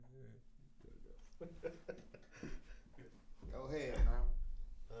Go ahead,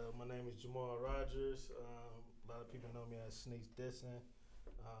 man. My name is Jamal Rogers. A lot of people know me as Sneaks Disson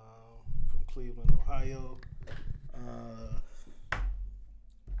from Cleveland, Ohio. Uh,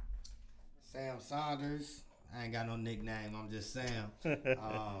 Sam Saunders. I ain't got no nickname. I'm just Sam.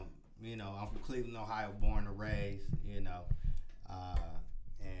 I'm from Cleveland, Ohio, born and raised. Uh,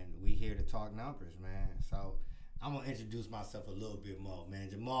 and we here to talk numbers, man. So I'm gonna introduce myself a little bit more, man.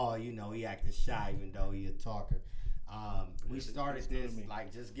 Jamal, he acting shy even though he a talker. We started this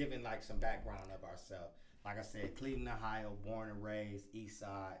like just giving like some background of ourselves. Like I said, Cleveland, Ohio, born and raised, East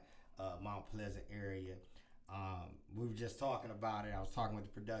Side, Mount Pleasant area. We were just talking about it. I was talking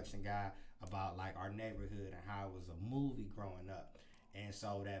with the production guy about like our neighborhood and how it was a movie growing up. And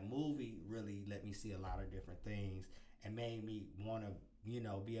so that movie really let me see a lot of different things and made me want to, be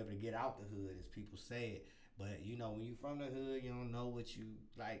able to get out the hood, as people say it. But when you from the hood, you don't know what you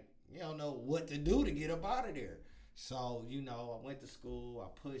like. You don't know what to do to get up out of there. So I went to school. I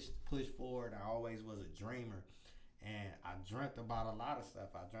pushed forward. I always was a dreamer, and I dreamt about a lot of stuff.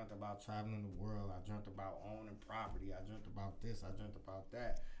 I dreamt about traveling the world. I dreamt about owning property. I dreamt about this. I dreamt about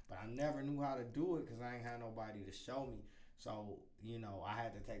that. But I never knew how to do it because I ain't had nobody to show me. So, I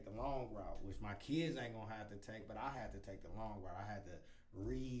had to take the long route, which my kids ain't gonna have to take, but I had to take the long route. I had to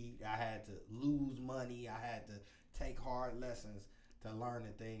read, I had to lose money, I had to take hard lessons to learn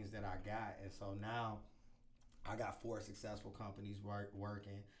the things that I got. And so now I got four successful companies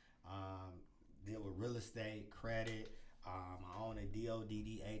working. Deal with real estate, credit. I own a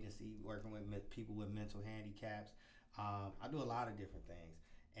DODD agency working with people with mental handicaps. I do a lot of different things,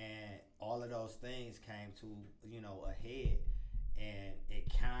 and all of those things came to a head, and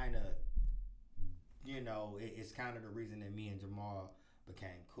it kind of it's kind of the reason that me and Jamal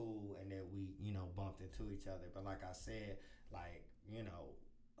became cool and that we bumped into each other. But like I said, like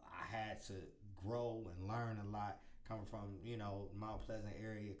I had to grow and learn a lot coming from Mount Pleasant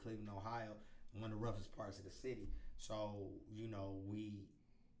area, Cleveland, Ohio, one of the roughest parts of the city. So we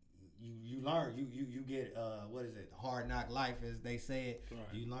you learn you get what is it, hard knock life, as they said.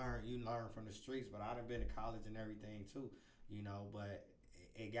 right. You learn from the streets. But I've been to college and everything too, but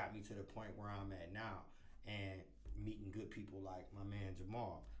it got me to the point where I'm at now, and meeting good people like my man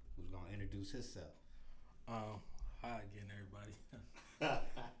Jamal, who's gonna introduce himself. Hi again, everybody.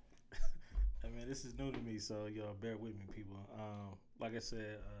 I mean, this is new to me, so y'all bear with me, people. Like I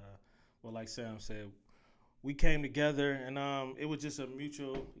said, like Sam said, we came together, and it was just a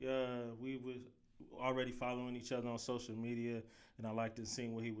mutual. We was already following each other on social media, and I liked to see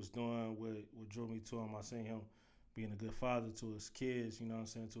what he was doing. What drew me to him, I seen him being a good father to his kids. You know what I'm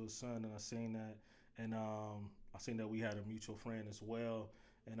saying, to his son, and I seen that, and I seen that we had a mutual friend as well.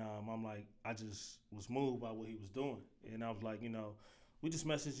 And I'm like, I just was moved by what he was doing, and I was like, we just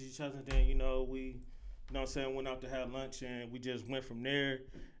messaged each other. And then we, what I'm saying, went out to have lunch, and we just went from there,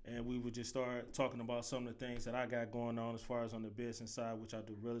 and we would just start talking about some of the things that I got going on as far as on the business side, which I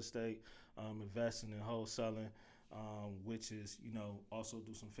do real estate, investing and wholesaling, which is also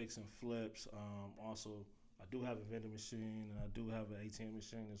do some fix and flips. Also, I do have a vending machine, and I do have an ATM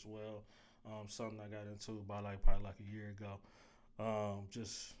machine as well. Something I got into about probably like a year ago.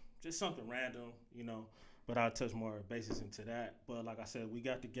 Just something random, But I'll touch more bases into that. But like I said, we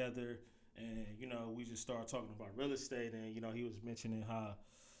got together, and we just started talking about real estate, and he was mentioning how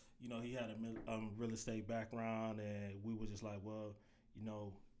he had a real estate background, and we were just like, well,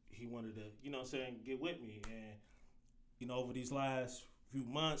 he wanted to get with me, and over these last few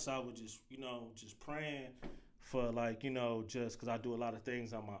months, I was just praying for just because I do a lot of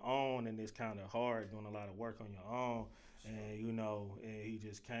things on my own, and it's kind of hard doing a lot of work on your own. Sure. And and he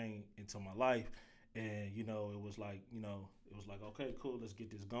just came into my life, and it was like okay, cool, let's get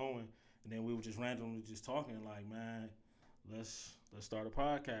this going. And then we were just randomly just talking, like, man, let's start a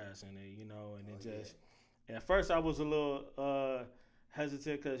podcast. And then and then just at first I was a little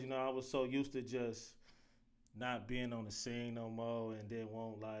hesitant because I was so used to just not being on the scene no more, and then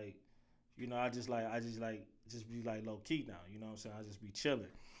won't I just be like low key now. You know what I'm saying? I just be chilling.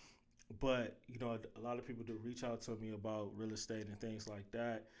 But a lot of people do reach out to me about real estate and things like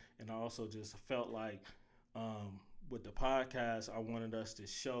that, and I also just felt like with the podcast, I wanted us to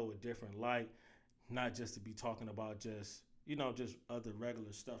show a different light, not just to be talking about just other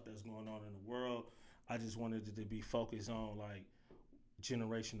regular stuff that's going on in the world. I just wanted it to be focused on like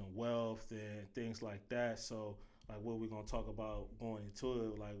generational wealth and things like that. So like what we're gonna talk about going into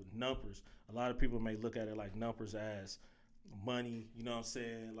it, like numbers. A lot of people may look at it like numbers as money, you know what I'm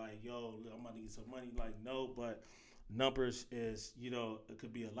saying? Like, yo, I'm gonna get some money. Like, no, but numbers is, it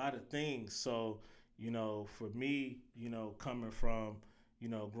could be a lot of things. So, for me, coming from,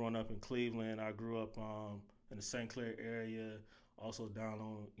 growing up in Cleveland, I grew up in the St. Clair area. Also down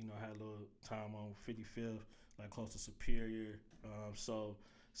on, had a little time on 55th, like close to Superior. So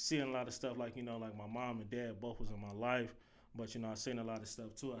seeing a lot of stuff like my mom and dad both was in my life, but I seen a lot of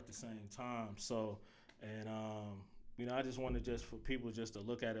stuff too at the same time. So, and I just wanted just for people just to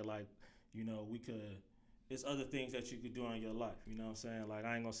look at it like, we could. It's other things that you could do in your life. You know what I'm saying? Like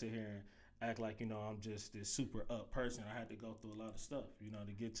I ain't gonna sit here and act like I'm just this super up person. I had to go through a lot of stuff,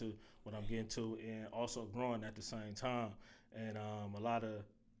 to get to what I'm getting to, and also growing at the same time. And a lot of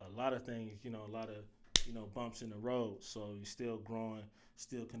things, a lot of bumps in the road. So you're still growing,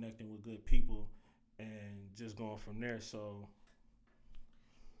 still connecting with good people, and just going from there. So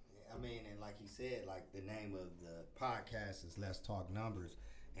I mean, and like he said, like the name of the podcast is Let's Talk Numbers.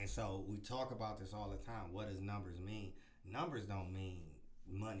 And so we talk about this all the time. What does numbers mean? Numbers don't mean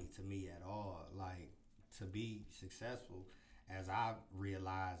money to me at all. Like to be successful, as I've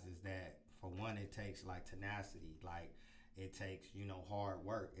realized, is that for one, it takes like tenacity. Like it takes, hard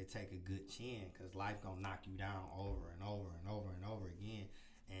work. It takes a good chin because life gonna knock you down over and over and over and over again.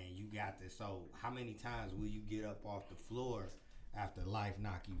 And you got this. So how many times will you get up off the floor after life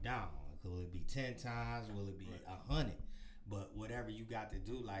knock you down? Will it be 10 times? Will it be 100? But whatever you got to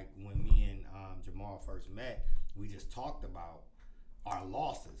do, like when me and Jamal first met, we just talked about our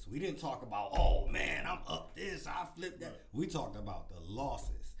losses. We didn't talk about, oh man, I'm up this, I flipped that. Right. We talked about the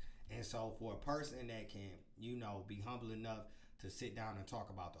losses. And so for a person that can, be humble enough to sit down and talk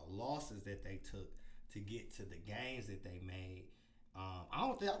about the losses that they took to get to the gains that they made,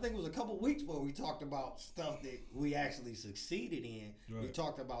 I think it was a couple weeks before we talked about stuff that we actually succeeded in. Right. We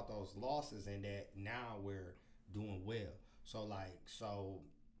talked about those losses and that now we're doing well.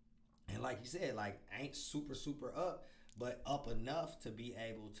 And like you said, like ain't super, super up, but up enough to be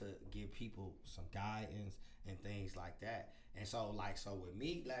able to give people some guidance and things like that. And so with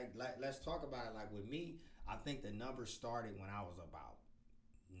me, like let's talk about it. Like with me, I think the numbers started when I was about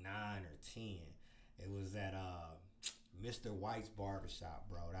 9 or 10. It was at Mr. White's barbershop,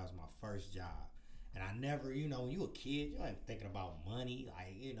 bro. That was my first job. And I never, when you a kid, you ain't thinking about money.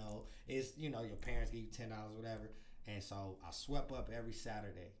 Like, it's, your parents give you $10, whatever. And so I swept up every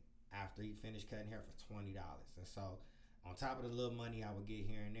Saturday after he finished cutting hair for $20. And so on top of the little money I would get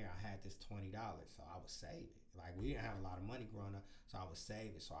here and there, I had this $20. So I would save it. Like we didn't have a lot of money growing up, so I would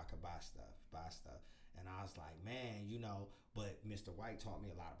save it so I could buy stuff. And I was like, man, but Mr. White taught me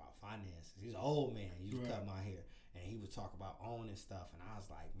a lot about finances. He's an old man. He used to cut my hair. And he would talk about owning stuff. And I was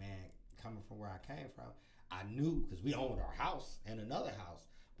like, man, coming from where I came from, I knew because we owned our house and another house,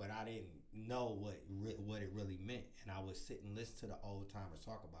 but I didn't know what it really meant. And I would sit and listen to the old timers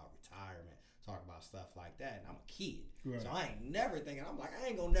talk about retirement, talk about stuff like that. And I'm a kid. Right. So I ain't never thinking, I'm like, I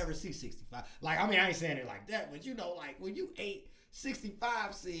ain't gonna never see 65. Like, I mean, I ain't saying it like that, but like when you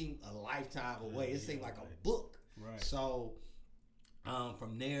 65 seemed a lifetime away. It seemed like a book. Right. So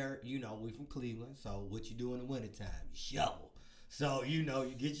from there, we from Cleveland. So what you do in the wintertime? You shovel. So, you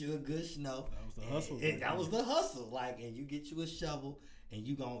get you a good snow. That was the hustle. That was the hustle. Like, and you get you a shovel and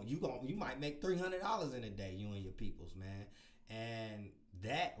you might make $300 in a day, you and your peoples, man. And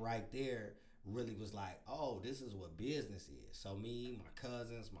that right there really was like, oh, this is what business is. So me, my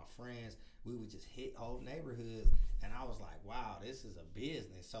cousins, my friends, we would just hit whole neighborhoods. And I was like, wow, this is a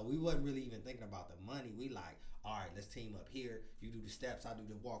business. So we wasn't really even thinking about the money. We like, all right, let's team up here. You do the steps, I do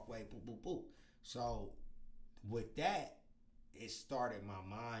the walkway, boop, boop, boop. So with that, it started my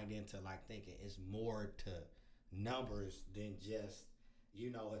mind into like thinking it's more to numbers than just,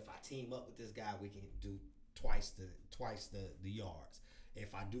 if I team up with this guy, we can do twice the yards.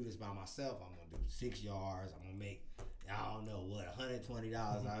 If I do this by myself, I'm gonna do 6 yards. I'm gonna make, I don't know what, $120.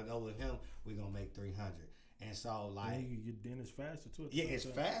 I go with him, we're gonna make 300. And so like, then it's faster too. Yeah, it's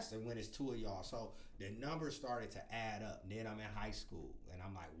faster when it's two of y'all. So the numbers started to add up. Then I'm in high school, and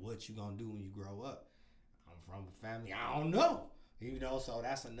I'm like, what you gonna do when you grow up? I'm from a family, I don't know. So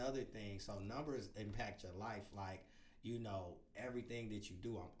that's another thing. So numbers impact your life. Like, everything that you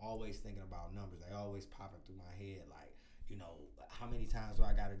do, I'm always thinking about numbers. They always popping through my head. Like, how many times do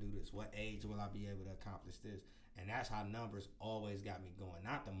I got to do this? What age will I be able to accomplish this? And that's how numbers always got me going.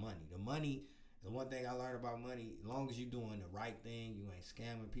 Not the money. The money, the one thing I learned about money, as long as you're doing the right thing, you ain't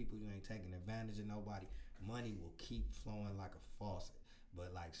scamming people, you ain't taking advantage of nobody, money will keep flowing like a faucet.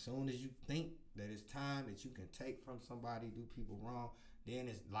 But like soon as you think that it's time that you can take from somebody, do people wrong, then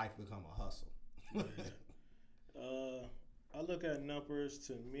life become a hustle. I look at numbers.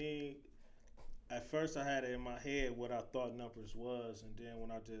 To me, at first I had it in my head what I thought numbers was, and then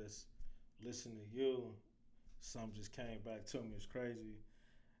when I just listened to you, something just came back to me. It's crazy.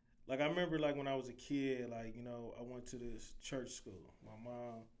 like I remember like when I was a kid, like you know, I went to this church school. My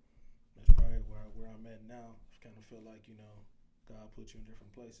mom, that's probably where I'm at now. Kind of feel like you know, God put you in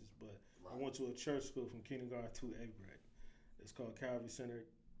different places. But I went to a church school from kindergarten to 8th grade. It's called Calvary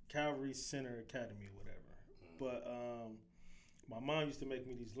Center Academy or whatever. But my mom used to make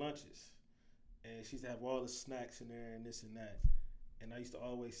me these lunches, and she used to have all the snacks in there and this and that. And I used to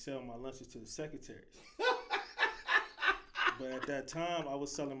always sell my lunches to the secretaries. But at that time, I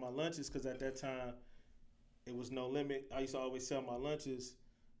was selling my lunches because at that time, it was No Limit. I used to always sell my lunches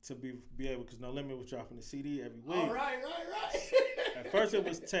to be able, because No Limit was dropping a CD every week. Oh, right. At first, it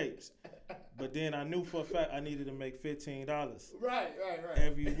was tapes. But then I knew for a fact I needed to make $15 Right.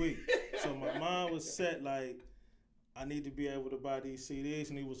 every week. So my mom was set like, I need to be able to buy these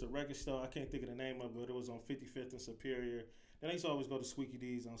CDs. And it was a record store. I can't think of the name of it, but it was on 55th and Superior. Then I used to always go to Squeaky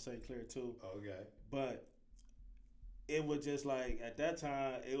D's on St. Clair too. Okay. But it was just like, at that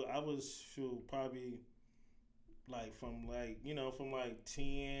time, I was probably like from like, you know, from like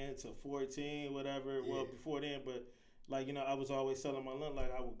 10 to 14, whatever. Yeah. Well, before then, but like, you know, I was always selling my lunch.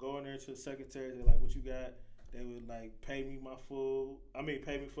 Like I would go in there to the secretary. They're like, what you got? They would like pay me my food.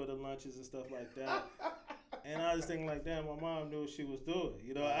 Pay me for the lunches and stuff like that. And I was thinking like, damn, my mom knew what she was doing.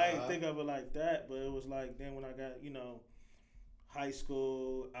 You know, I didn't think of it like that, but it was like, then when I got, you know, high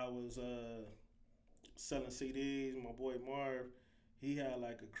school, I was selling CDs. My boy Marv, he had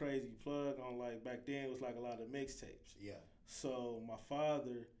like a crazy plug on, like back then it was like a lot of mixtapes. Yeah. So my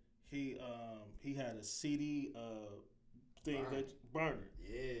father, he had a CD thing burner.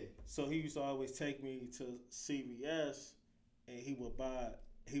 Yeah. So he used to always take me to CVS, and he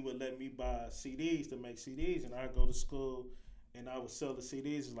would let me buy CDs to make CDs, and I'd go to school and I would sell the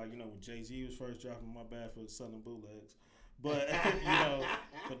CDs. It's like, you know, when Jay-Z was first dropping, my bad for selling bootlegs. But you know,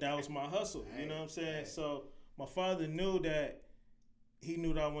 but that was my hustle. You know what I'm saying? So my father knew that. He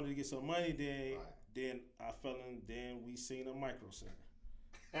knew that I wanted to get some money. Then we seen a Micro Center.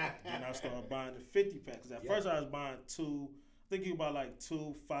 Then I started buying the 50 packs. At first I was buying two. I think you could buy like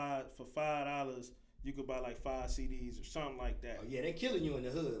for $5. You could buy like 5 CDs or something like that. Oh, yeah, they killing you in the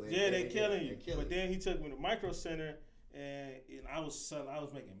hood. Yeah, they killing you. But then he took me to Micro Center, and I was selling. I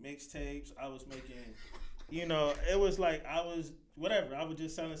was making mixtapes. I was making. You know, it was like I was whatever. I was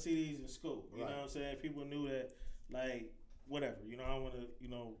just selling CDs in school. You know what I'm saying? People knew that, like, whatever. You know, I don't want to, you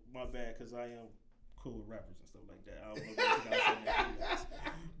know, my bad, because I am cool with rappers and stuff like that. I don't know what you guys say.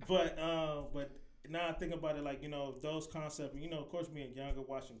 But now I think about it, like, you know, those concepts, you know, of course, being younger,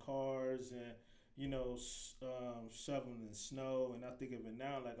 watching cars and, you know, shoveling in snow. And I think of it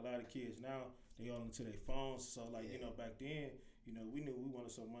now, like a lot of kids now, they all into their phones. So, like, you know, back then, you know, we knew we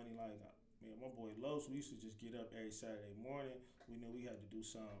wanted some money, like, man, my boy Los, we used to just get up every Saturday morning. We knew we had to do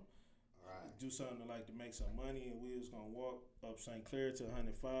something. Right. Do something to make some money, and we was gonna walk up St. Clair to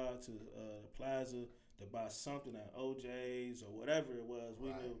 105 to the Plaza to buy something at OJ's or whatever it was. We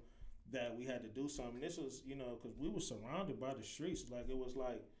knew that we had to do something. This was, you know, because we were surrounded by the streets. Like it was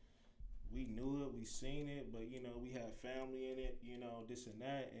like we knew it, we seen it, but you know we had family in it, you know, this and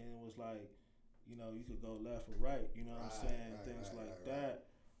that, and it was like, you know, you could go left or right, you know what I'm saying, things like that.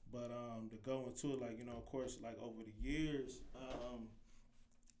 But to go into it, like, you know, of course, like over the years,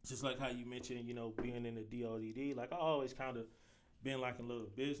 just like how you mentioned, you know, being in the DODD, like I always kind of been like in little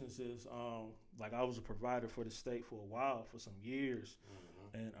businesses. Like I was a provider for the state for a while, for some years,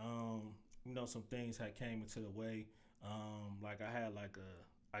 and you know, some things had came into the way. Like I had like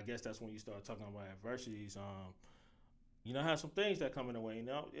I guess that's when you start talking about adversities. You know, I had some things that come in the way. You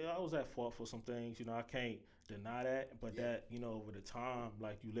know, I was at fault for some things. You know, I can't deny that. But that, you know, over the time,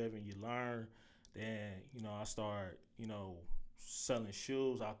 like you live and you learn, then, you know, I start, you know, selling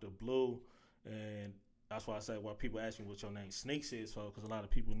shoes out the blue. And that's why I say, well, people ask me what your name Sneaks is for, because a lot of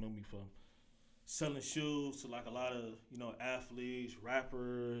people knew me from selling shoes to like a lot of, you know, athletes,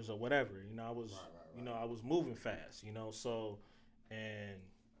 rappers, or whatever. You know, I was, you know, I was moving fast, you know, so, and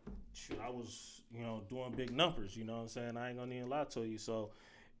shoot, I was, you know, doing big numbers, you know what I'm saying? I ain't gonna even lie to you. So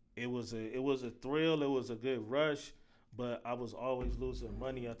it was a thrill, it was a good rush, but I was always losing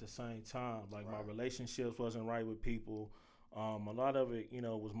money at the same time. Like my relationships wasn't right with people. A lot of it, you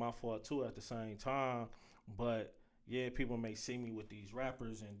know, was my fault too at the same time. But yeah, people may see me with these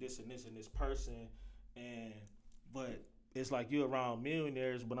rappers and this and this and this person, but it's like you're around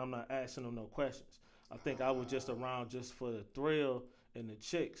millionaires, but I'm not asking them no questions. I think I was just around just for the thrill and the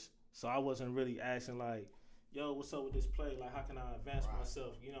chicks. So I wasn't really asking like, yo, what's up with this play? Like, how can I advance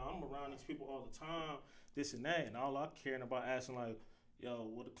myself? You know, I'm around these people all the time, this and that. And all I'm caring about asking like, yo,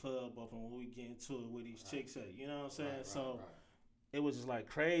 what the club open when we get into it with these chicks at? You know what I'm saying? It was just like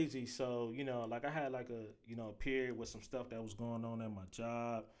crazy. So, you know, like I had like a, you know, a period with some stuff that was going on at my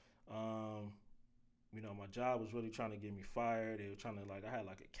job. My job was really trying to get me fired. They were trying to I had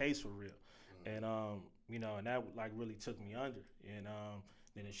like a case for real, and and that like really took me under. And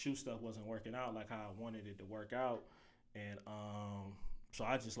then the shoe stuff wasn't working out like how I wanted it to work out, and so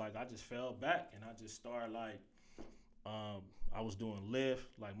I just fell back, and I just started I was doing Lyft,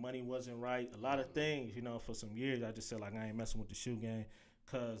 like money wasn't right, a lot of things, for some years I just said like I ain't messing with the shoe game,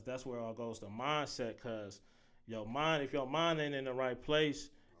 cause that's where it all goes to mindset, cause if your mind ain't in the right place,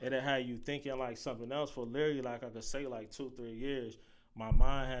 it'll have you thinking like something else for literally like I could say like 2-3 years. My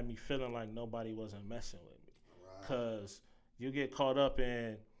mind had me feeling like nobody wasn't messing with me, cause you get caught up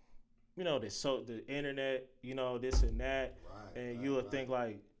in the internet, this and that, and you would think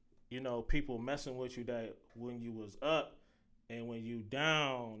like people messing with you that when you was up and when you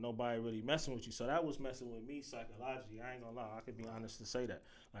down, nobody really messing with you. So that was messing with me psychologically. I ain't gonna lie, I could be honest to say that.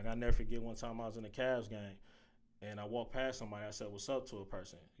 Like I never forget one time I was in a Cavs game and I walked past somebody. I said, "What's up?" to a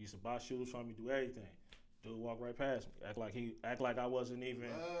person. He used to buy shoes from me, do everything. Dude walked right past me, act like I wasn't even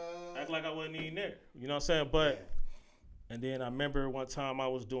there. You know what I'm saying? But and then I remember one time I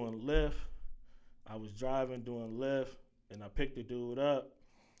was doing Lyft. I was driving doing Lyft, and I picked the dude up,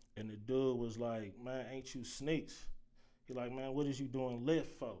 and the dude was like, "Man, ain't you Sneaks?" He like, "Man, what is you doing Lyft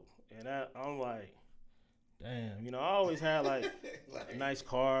for?" And I'm like, damn, I always had like a nice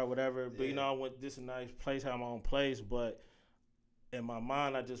car or whatever, but I went this a nice place, had my own place, but in my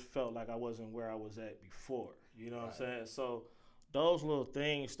mind I just felt like I wasn't where I was at before. You know what I'm saying? So those little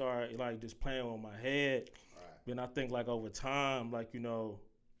things started like just playing with my head. Then I think like over time, like when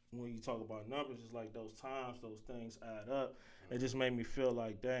you talk about numbers, it's like those things add up. It just made me feel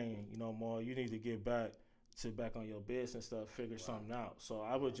like, dang, Mo, you need to get back on your business stuff, figure something out. So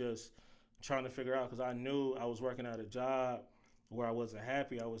I was just trying to figure out, because I knew I was working at a job where I wasn't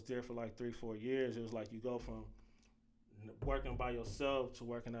happy. I was there for like 3-4 years. It was like you go from working by yourself to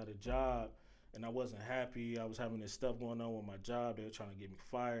working at a job, and I wasn't happy. I was having this stuff going on with my job. They were trying to get me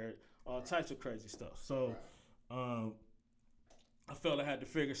fired, all types of crazy stuff. So I felt I had to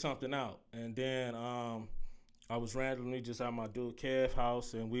figure something out. And then I was randomly just at my dude Kev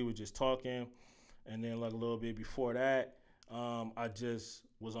house, and we were just talking. And then like a little bit before that, I just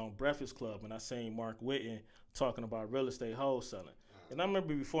was on Breakfast Club, and I seen Mark Whitten talking about real estate wholesaling. And I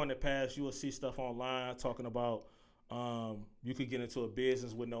remember before in the past, you would see stuff online talking about you could get into a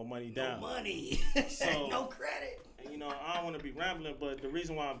business with no money down. No money. So, no credit. And, I don't want to be rambling, but the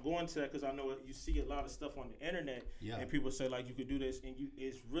reason why I'm going to that, because I know you see a lot of stuff on the internet, and people say, like, you could do this, and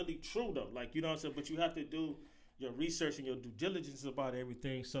it's really true, though. Like, you know what I'm saying? But you have to do your research and your due diligence about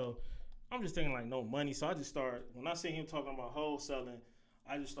everything. So I'm just thinking, like, no money. So I just started, when I see him talking about wholesaling,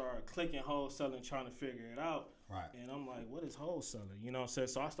 I just started clicking wholesaling, trying to figure it out. Right. And I'm like, what is wholesaling? You know what I'm saying?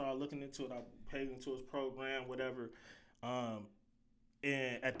 So I started looking into it. I paid into his program, whatever.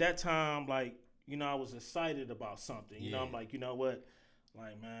 And at that time, like, I was excited about something. I'm like, you know what?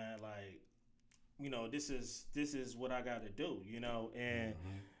 Like, man, like, this is what I got to do, And,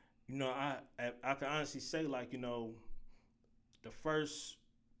 I can honestly say, like, the first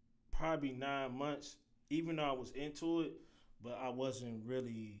probably 9 months, even though I was into it, but I wasn't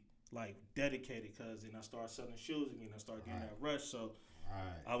really like dedicated, because then I started selling shoes again. I started getting that rush, so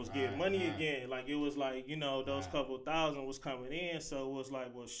I was getting money again. Like it was like those couple thousand was coming in, so it was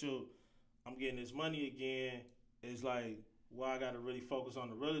like, well, shoot, I'm getting this money again. It's like, well, I got to really focus on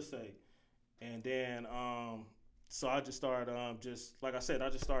the real estate, and then so I just started just like I said,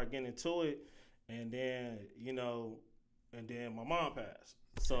 I just started getting into it, and then and then my mom passed,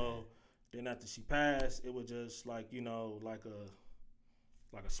 so. Then after she passed, it was just like, like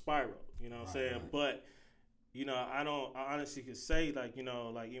a spiral, what I'm saying? Right. But, I honestly could say like,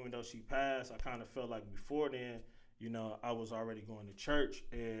 like even though she passed, I kind of felt like before then, I was already going to church,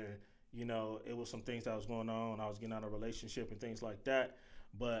 and, it was some things that was going on. I was getting out of a relationship and things like that.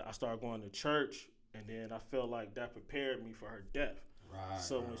 But I started going to church, and then I felt like that prepared me for her death. Right.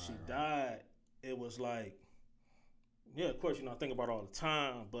 So when she died, it was like, yeah, of course, I think about it all the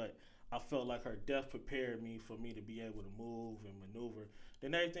time, but I felt like her death prepared me for me to be able to move and maneuver.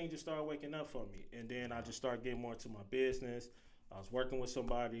 Then everything just started waking up for me. And then I just started getting more into my business. I was working with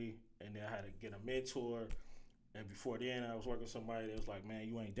somebody, and then I had to get a mentor. And before then, I was working with somebody that was like, man,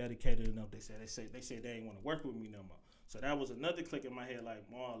 you ain't dedicated enough. They said they ain't want to work with me no more. So that was another click in my head, like,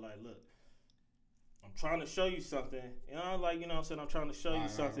 Marl, like, look, I'm trying to show you something. Like, what I'm saying? I'm trying to show you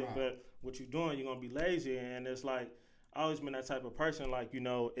something, but what you're doing, you're going to be lazy. And it's like, I always been that type of person, like,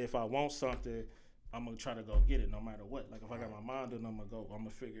 if I want something, I'm going to try to go get it no matter what. Like, if I got my mind on it, I'm going to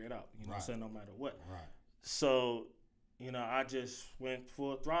figure it out, what I'm saying, no matter what. Right. So, I just went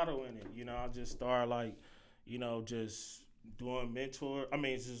full throttle in it. I just started, like, just doing mentor. I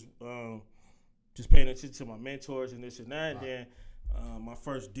mean, just paying attention to my mentors and this and that. Right. And then my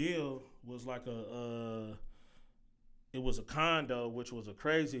first deal was like it was a condo, which was a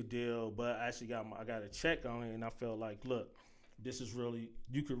crazy deal, but I actually I got a check on it, and I felt like, look, this is really,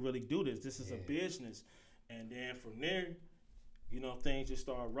 you could really do this. This is a business. And then from there, things just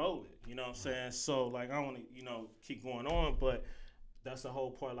start rolling. You know what I'm saying? So like, I want to, keep going on, but that's the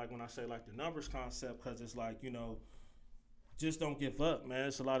whole part. Like when I say like the numbers concept, because it's like, just don't give up, man.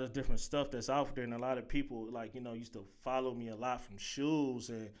 It's a lot of different stuff that's out there, and a lot of people like, used to follow me a lot from shoes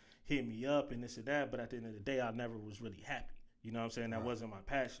and hit me up and this and that. But at the end of the day, I never was really happy. You know what I'm saying? That wasn't my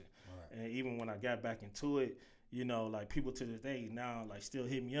passion. Right. And even when I got back into it, like people to this day now, like still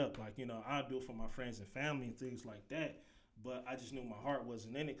hit me up. Like, I do it for my friends and family and things like that. But I just knew my heart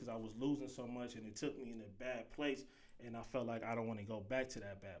wasn't in it because I was losing so much, and it took me in a bad place. And I felt like I don't want to go back to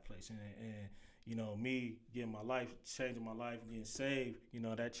that bad place. And me getting my life, changing my life, getting saved,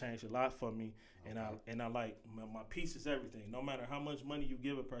 that changed a lot for me. Okay. And I like my peace is everything. No matter how much money you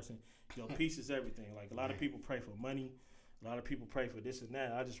give a person, your peace is everything. Like a lot of people pray for money, a lot of people pray for this and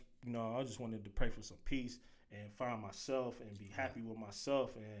that. I just wanted to pray for some peace and find myself and be happy with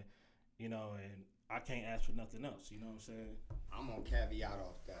myself, and and I can't ask for nothing else. You know what I'm saying? I'm gonna caveat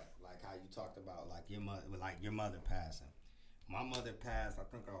off that, like how you talked about like your mother passing. My mother passed, I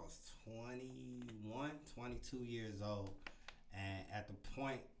think I was 21, 22 years old. And at the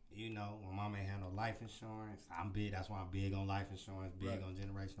point, my mama ain't had no life insurance. I'm big, that's why I'm big on life insurance, big on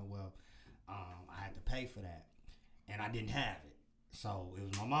generational wealth. I had to pay for that. And I didn't have it. So it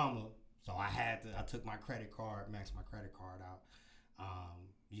was my mama. So I took my credit card, maxed my credit card out.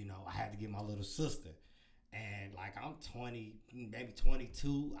 I had to get my little sister. And like I'm 20, maybe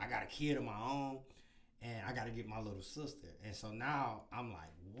 22. I got a kid of my own. And I got to get my little sister. And so now I'm like,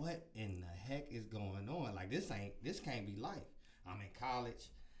 what in the heck is going on? Like, this can't be life. I'm in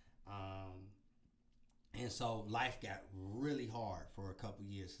college. And so life got really hard for a couple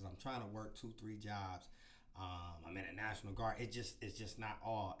years because I'm trying to work 2-3 jobs. I'm in a National Guard. It's just not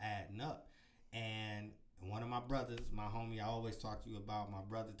all adding up. And one of my brothers, my homie I always talk to you about, my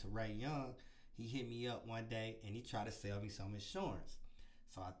brother Teray Young, he hit me up one day and he tried to sell me some insurance.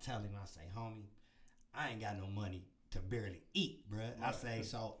 So I tell him, I say, homie, I ain't got no money to barely eat, bruh. I say,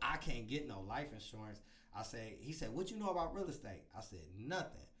 so I can't get no life insurance. He said, what you know about real estate? I said,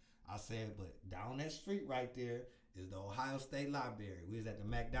 nothing. I said, but down that street right there is the Ohio State Library. We was at the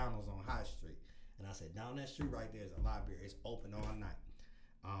McDonald's on High Street. And I said, down that street right there is a library. It's open all night.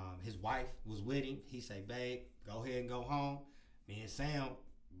 His wife was with him. He said, babe, go ahead and go home. Me and Sam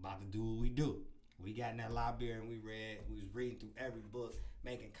about to do what we do. We got in that library and we was reading through every book,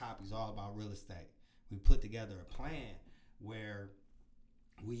 making copies all about real estate. We put together a plan where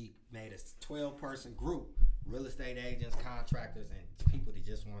we made a 12-person group, real estate agents, contractors, and people that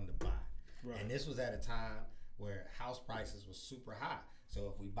just wanted to buy. Right. And this was at a time where house prices were super high. So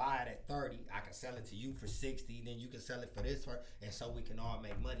if we buy it at 30, I can sell it to you for 60, then you can sell it for this, and so we can all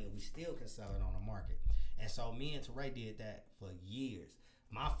make money, and we still can sell it on the market. And so me and Teray did that for years.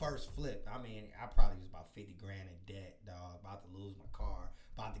 My first flip, I probably was about 50 grand in debt, dog, about to lose my car,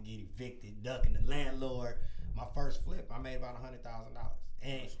 about to get evicted, ducking the landlord. My first flip, I made about $100,000.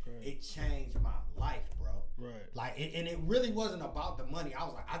 And it changed my life, bro. Right. Like, and it really wasn't about the money. I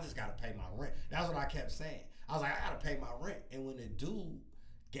was like, I just got to pay my rent. That's what I kept saying. I was like, I got to pay my rent. And when the dude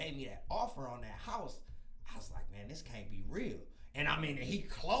gave me that offer on that house, I was like, man, this can't be real. And he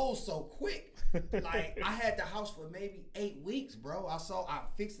closed so quick. Like, I had the house for maybe 8 weeks, bro. I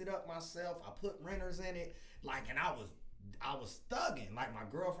fixed it up myself. I put renters in it. Like, and I was thugging. Like, my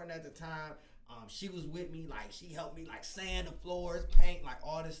girlfriend at the time, she was with me. Like, she helped me, like, sand the floors, paint, like,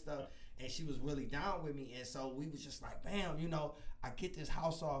 all this stuff. And she was really down with me. And so we was just like, bam, I get this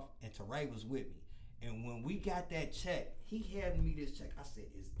house off, and Teray was with me. And when we got that check, he handed me this check. I said,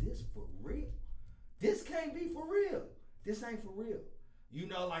 is this for real? This can't be for real. This ain't for real.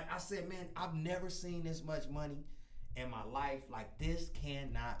 Like I said, man, I've never seen this much money in my life. Like, this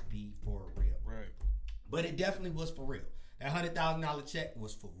cannot be for real. Right. But it definitely was for real. That $100,000 check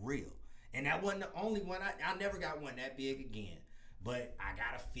was for real. And that wasn't the only one. I never got one that big again. But I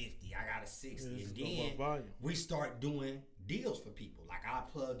got a 50, I got a 60. And then we start doing deals for people. Like, I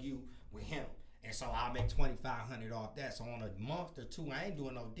plug you with him. And so I'll make $2,500 off that. So on a month or two, I ain't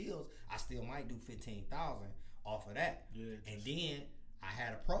doing no deals. I still might do $15,000 off of that. Yeah, and then I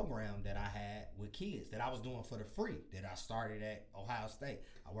had a program that I had with kids that I was doing for the free that I started at Ohio State.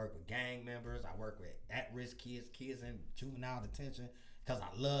 I work with gang members. I work with at-risk kids in juvenile detention, because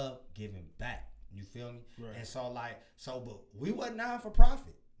I love giving back. You feel me? Right. And so but we wasn't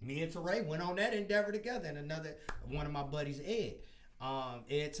non-for-profit. me and Teray went on that endeavor together, and another one of my buddies, Ed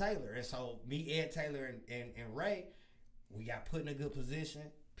Taylor. And so me, Ed Taylor, and Ray, we got put in a good position.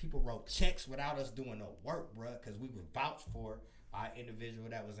 People wrote checks without us doing no work, bruh, because we were vouched for by an individual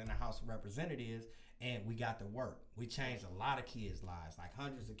that was in the House of Representatives, and we got to work. We changed a lot of kids' lives, like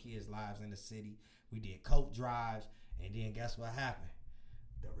hundreds of kids' lives in the city. We did coat drives, and then guess what happened?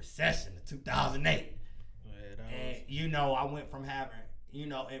 The recession of 2008. And, I went from having,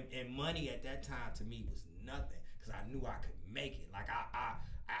 and money at that time to me was nothing, because I knew I could make it. Like, I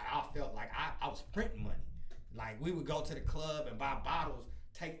felt like I was printing money. Like, we would go to the club and buy bottles,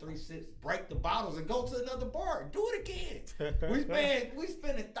 take 3 sips, break the bottles, and go to another bar and do it again. we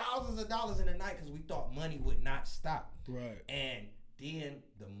spending thousands of dollars in a night because we thought money would not stop. Right. And then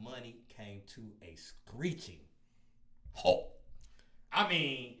the money came to a screeching halt. I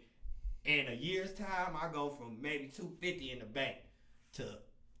mean, in a year's time, I go from maybe $250 in the bank to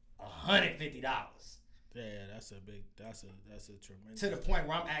 $150. Yeah, that's a tremendous. To the point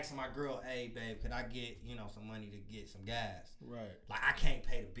where I'm asking my girl, "Hey, babe, could I get some money to get some gas?" Right. Like, I can't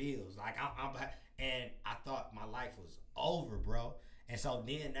pay the bills. Like, and I thought my life was over, bro. And so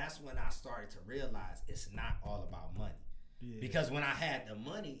then that's when I started to realize it's not all about money. Yeah. Because when I had the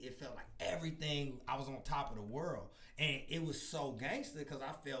money, it felt like everything, I was on top of the world. And it was so gangster because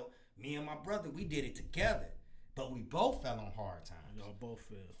I felt me and my brother, we did it together. But we both fell on hard times. Y'all both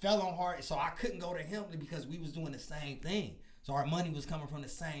fell on hard. So I couldn't go to him because we was doing the same thing. So our money was coming from the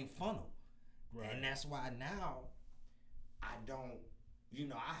same funnel. Right. And that's why now I don't,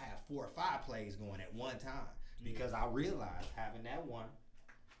 I have 4 or 5 plays going at one time. Because I realized having that one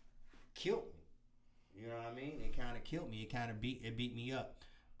killed me. You know what I mean? It kind of killed me. It kind of beat me up.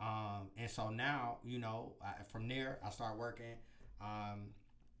 And so now, from there, I started working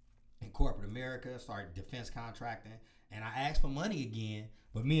in corporate America, started defense contracting, and I asked for money again.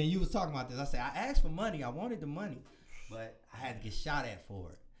 But me and you was talking about this. I said, I asked for money. I wanted the money, but I had to get shot at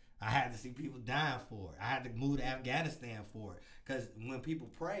for it. I had to see people dying for it. I had to move to Afghanistan for it. Because when people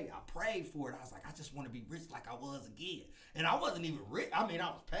pray, I prayed for it. I was like, I just want to be rich like I was again. And I wasn't even rich. I mean,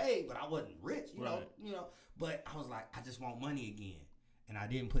 I was paid, but I wasn't rich, you know. But I was like, I just want money again. And I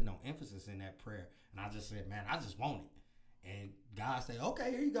didn't put no emphasis in that prayer. And I just said, man, I just want it. And God said,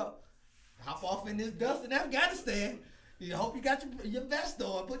 okay, here you go. Hop off in this dust in Afghanistan. You hope you got your vest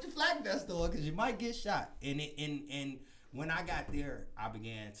on. Put your flak vest on because you might get shot. And when I got there, I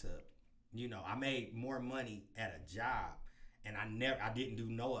began to, I made more money at a job, and I didn't do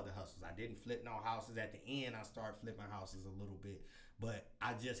no other hustles. I didn't flip no houses. At the end, I started flipping houses a little bit, but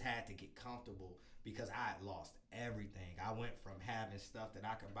I just had to get comfortable because I had lost everything. I went from having stuff that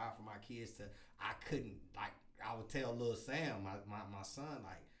I could buy for my kids to I couldn't, like, I would tell Lil Sam, my son,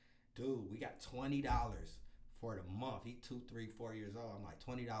 like, dude, we got $20 for the month. He 2, 3, 4 years old. I'm like,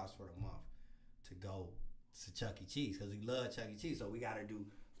 $20 for the month to go to Chuck E. Cheese because he loved Chuck E. Cheese. So we got to do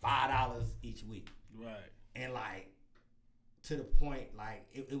 $5 each week. Right. And like, to the point, like,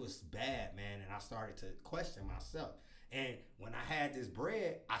 it was bad, man. And I started to question myself. And when I had this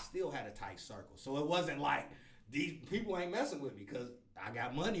bread, I still had a tight circle. So it wasn't like these people ain't messing with me because I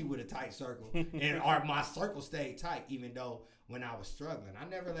got money with a tight circle. And my circle stayed tight even though when I was struggling. I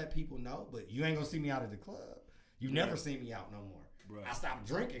never let people know, but you ain't going to see me out of the club. You never see me out no more. Right. I stopped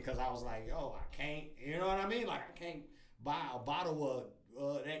drinking because I was like, yo, I can't, you know what I mean? Like, I can't buy a bottle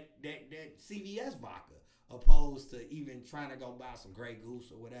of that CVS vodka opposed to even trying to go buy some Grey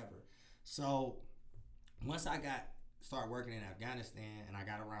Goose or whatever. So once I started working in Afghanistan and I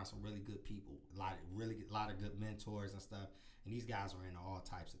got around some really good people, a lot of good mentors and stuff, and these guys were into all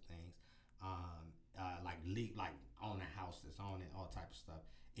types of things, like owning houses, owning all types of stuff.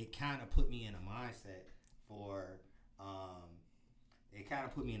 It kind of put me in a mindset for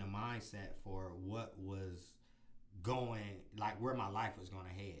what was going, like where my life was going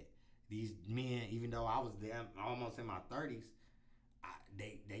to head. These men, even though I was almost in my 30s,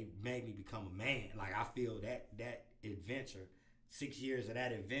 they made me become a man. Like, I feel that adventure, 6 years of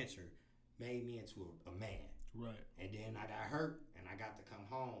that adventure made me into a man. Right. And then I got hurt and I got to come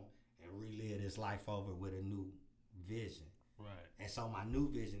home and relive this life over with a new vision. Right. And so my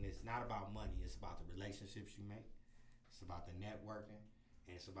new vision is not about money. It's about the relationships you make. It's about the networking.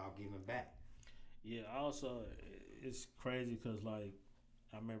 And it's about giving back. Yeah, also, it's crazy because, like,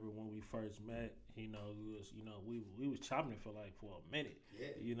 I remember when we first met, we was chopping it for a minute.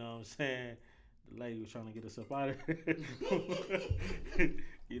 Yeah. You know what I'm saying? The lady was trying to get us up out of here.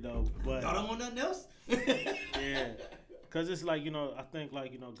 But y'all don't want nothing else? Yeah. Because it's like, I think,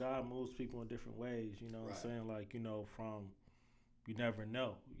 like, God moves people in different ways, what I'm saying? Like, from, you never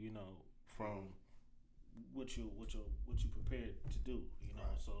know, from what you prepared to do. You know,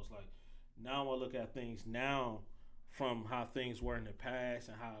 so it's like now I look at things now from how things were in the past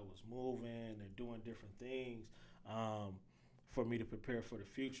and how I was moving and doing different things for me to prepare for the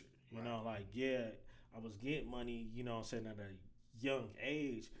future. You know, like I was getting money. You know, what I'm saying at a young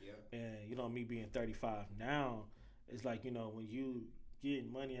age, and you know me being 35 now, it's like you know when you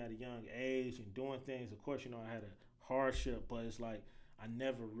getting money at a young age and doing things. Of course, you know I had a hardship, but it's like I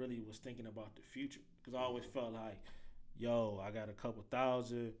never really was thinking about the future because I always felt like, yo, I got a couple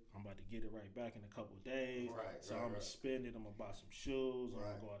thousand. I'm about to get it right back in a couple days. So I'm gonna spend it. I'm gonna buy some shoes. I'm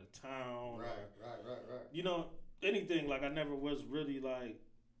gonna go out of town. Right. You know, anything. Like I never was really like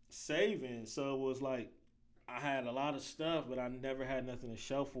saving. So it was like I had a lot of stuff, but I never had nothing to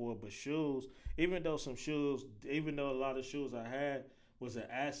show for it but shoes. Even though a lot of shoes I had was an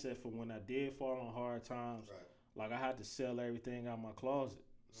asset for when I did fall on hard times. Like I had to sell everything out my closet.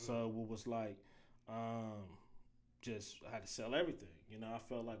 So it was like, just I had to sell everything. You know, I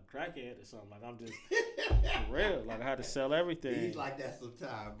felt like a crackhead or something. Like I'm just for real. Like I had to sell everything. He's like that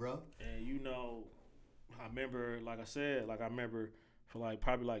sometimes, bro. And you know, I remember, like I said, I remember for like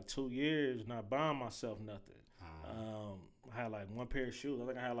probably like 2 years not buying myself nothing. I had like one pair of shoes. I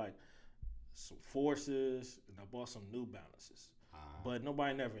think I had like some Forces, and I bought some New Balances. But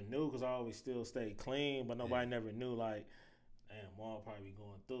nobody never knew because I always still stayed clean. But nobody never knew like, damn, Mom probably be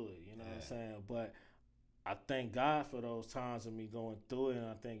going through it. You know what I'm saying? But I thank God for those times of me going through it, and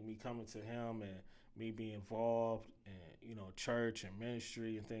I think me coming to Him and me being involved in you know church and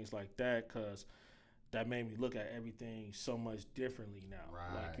ministry and things like that, because that made me look at everything so much differently now.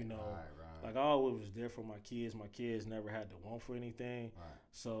 Like you know, like I always was there for my kids. My kids never had to want for anything.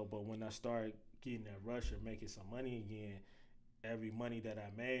 So, but when I started getting that rush of making some money again, every money that I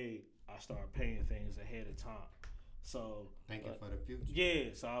made, I started paying things ahead of time. So thinking for the future.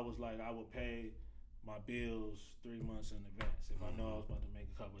 Yeah, so I was like, I would pay my bills 3 months in advance if I know I was about to make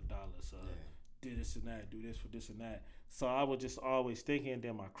a couple of dollars. Do this and that, do this for this and that. So I was just always thinking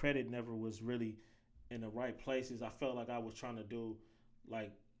that my credit never was really in the right places. I felt like I was trying to do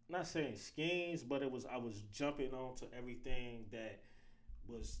like not saying schemes, but I was jumping onto everything that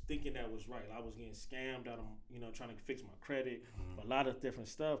was thinking that was right. I was getting scammed out of, you know, trying to fix my credit, a lot of different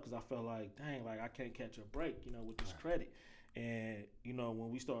stuff because I felt like, dang, like I can't catch a break, you know, with this credit. And, you know, when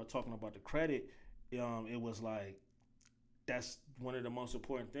we started talking about the credit, it was like, that's one of the most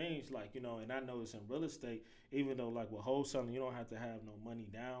important things, like, you know, and I know it's in real estate, even though like with wholesaling, you don't have to have no money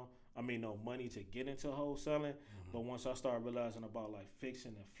down. I mean, no money to get into wholesaling. But once I started realizing about like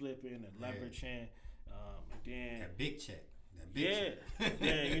fixing and flipping and leveraging, and then that big check. Yeah,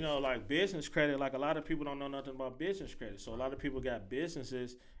 you know, like business credit, like a lot of people don't know nothing about business credit. So a lot of people got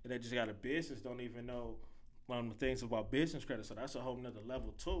businesses and they just got a business, don't even know the things about business credit. So that's a whole nother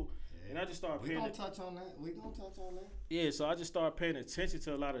level too. And I just started paying attention. We gonna touch on that. Yeah, so I just started paying attention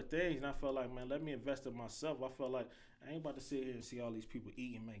to a lot of things, and I felt like, man, let me invest in myself. I felt like I ain't about to sit here and see all these people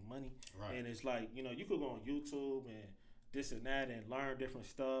eat and make money. And it's like, you know, you could go on YouTube and this and that and learn different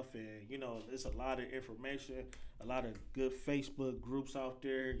stuff, and you know, there's a lot of information, a lot of good Facebook groups out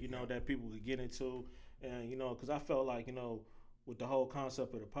there, you know, that people could get into, and you know, because I felt like, you know, with the whole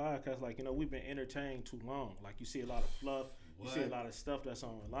concept of the podcast, like, you know, we've been entertained too long. Like you see a lot of fluff. You see a lot of stuff that's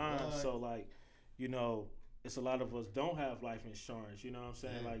online. So, like, you know, it's a lot of us don't have life insurance. You know what I'm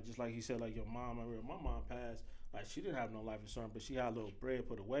saying? Like, just like you said, like your mom, I remember my mom passed. Like, she didn't have no life insurance, but she had a little bread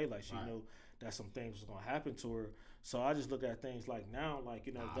put away. Like, she knew that some things was going to happen to her. So, I just look at things like now, like,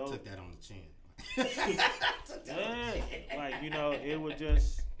 you know, I took that on the chin. Like, you know, it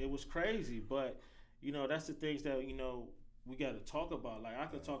was crazy. But, you know, that's the things that, you know, we got to talk about. Like,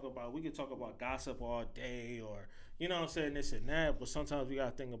 we could talk about gossip all day, or, you know what I'm saying, this and that, but sometimes we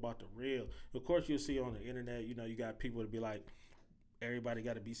got to think about the real. Of course, you'll see on the internet, you know, you got people to be like, everybody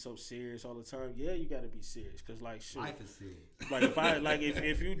got to be so serious all the time. Yeah, you got to be serious, because, like, shit. Life is serious. Like,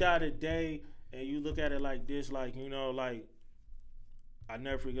 if you die today and you look at it like this, like, you know, like, I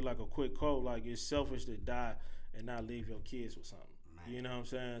never forget, like, a quick quote, like, it's selfish to die and not leave your kids with something. Man. You know what I'm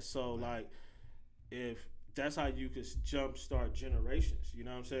saying? So, like, if that's how you could jumpstart generations. You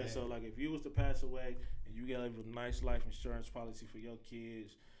know what I'm saying? Yeah. So, like, if you was to pass away and you got a nice life insurance policy for your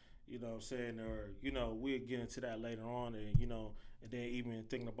kids, you know what I'm saying? Or, you know, we'll get into that later on. And, you know, and then even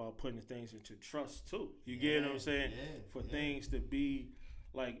thinking about putting things into trust, too. You get what I'm saying? For things to be,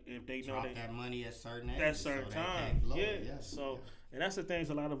 like, if they know that money at certain age. At certain time. So, and that's the things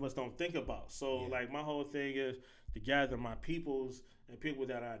a lot of us don't think about. So, like, my whole thing is to gather my peoples and people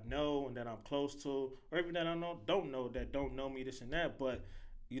that I know and that I'm close to, or even that I don't know me, this and that. But,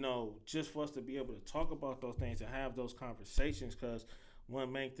 you know, just for us to be able to talk about those things and have those conversations, because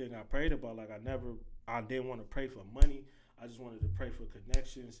one main thing I prayed about. Like I didn't want to pray for money. I just wanted to pray for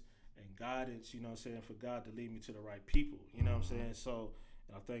connections and guidance, you know what I'm saying, for God to lead me to the right people, you know what I'm saying? So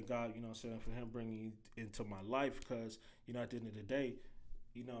I thank God, you know what I'm saying, for him bringing you into my life because, you know, at the end of the day,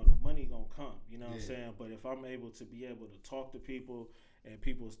 you know, the money gonna come, you know what I'm saying? But if I'm able to talk to people and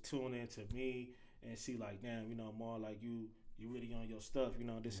people tune in to me and see like, damn, you know, more like you really on your stuff, you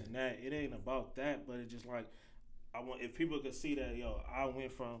know, this and that. It ain't about that, but it's just like if people could see that, yo, I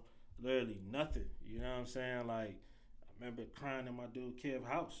went from literally nothing, you know what I'm saying? Like I remember crying in my dude Kev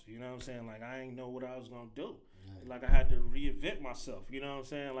house, you know what I'm saying? Like I ain't know what I was gonna do. Right. Like I had to reinvent myself, you know what I'm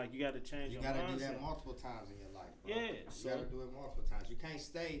saying? Like you got to change your mindset. You got to do that multiple times in your life, bro. Yeah, you got to do it multiple times. You can't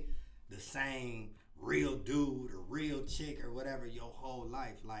stay the same real dude or real chick or whatever your whole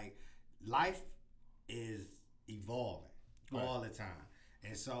life. Like life is evolving all the time,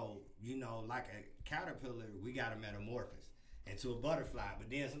 and so you know, like a caterpillar, we got to metamorphose into a butterfly.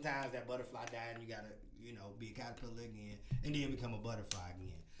 But then sometimes that butterfly dies, and you got to, you know, be a caterpillar again, and then become a butterfly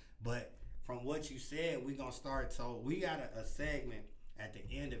again. But from what you said, we're going to start. So we got a segment at the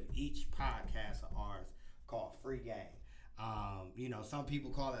end of each podcast of ours called Free Game. You know, some people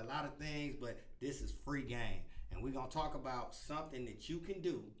call it a lot of things, but this is free game. And we're going to talk about something that you can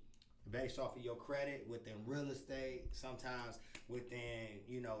do based off of your credit within real estate, sometimes within,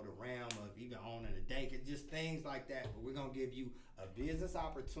 you know, the realm of even owning a daycare, just things like that. But we're going to give you a business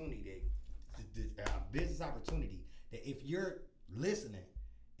opportunity that if you're listening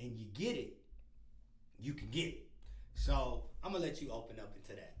and you get it, you can get it. So I'm gonna let you open up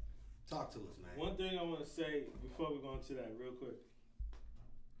into that. Talk to us, man. One thing I want to say before we go into that real quick.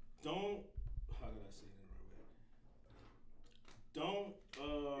 How did I say that right way?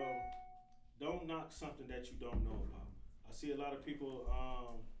 Don't knock something that you don't know about. I see a lot of people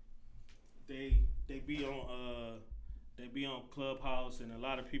they be on Clubhouse, and a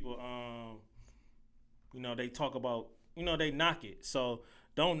lot of people you know, they talk about, you know, they knock it. So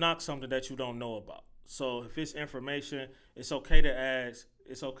don't knock something that you don't know about. So if it's information, it's okay to ask.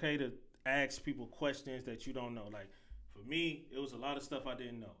 It's okay to ask people questions that you don't know. Like for me, it was a lot of stuff I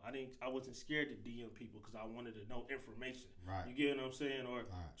didn't know. I wasn't scared to DM people because I wanted to know information. Right. You get what I'm saying? Or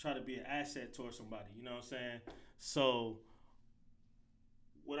try to be an asset towards somebody. You know what I'm saying? So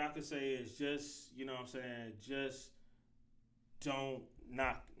what I could say is just, you know what I'm saying, just don't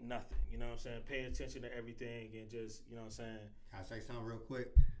knock nothing. You know what I'm saying? Pay attention to everything and just, you know what I'm saying? Can I say something real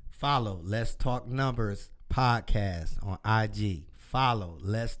quick? Follow Let's Talk Numbers Podcast on IG. Follow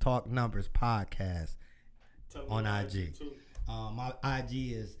Let's Talk Numbers Podcast on IG. My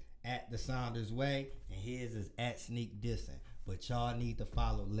IG is at The Saunders Way, and his is at Sneak Dissing. But y'all need to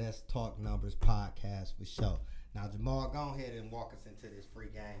follow Let's Talk Numbers Podcast for sure. Now, Jamal, go ahead and walk us into this free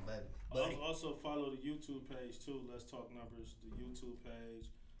game, buddy. Also follow the YouTube page too. Let's Talk Numbers, the YouTube page.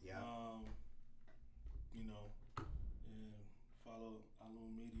 Yeah. You know, and follow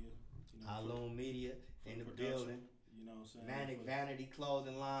Alloon Media. You know, Alloon Media in the building. You know what I'm saying? Manic Vanity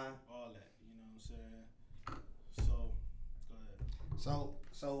Clothing Line. All that. You know what I'm saying? So, go ahead.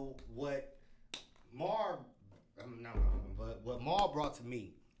 So what what Mar brought to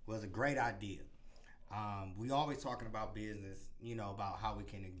me was a great idea. We always talking about business, you know, about how we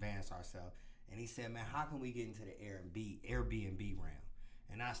can advance ourselves. And he said, man, how can we get into the Airbnb realm?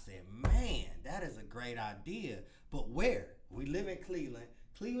 And I said, man, that is a great idea. But where? We live in Cleveland.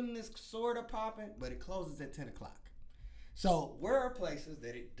 Cleveland is sort of popping, but it closes at 10 o'clock. So where are places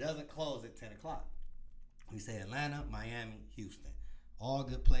that it doesn't close at 10 o'clock? We say Atlanta, Miami, Houston. All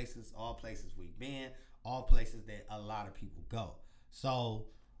good places, all places we've been, all places that a lot of people go. So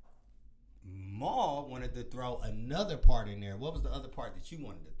Maul wanted to throw another part in there. What was the other part that you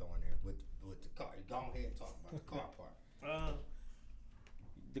wanted to throw in there with the car? Go ahead and talk about the car part.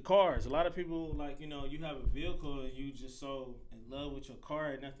 The cars. A lot of people, like, you know, you have a vehicle and you just so in love with your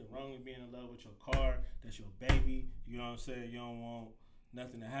car. Ain't nothing wrong with being in love with your car. That's your baby. You know what I'm saying? You don't want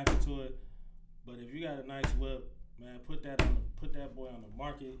nothing to happen to it. But if you got a nice whip, man, put that boy on the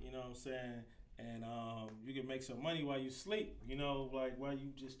market. You know what I'm saying? And you can make some money while you sleep. You know, like while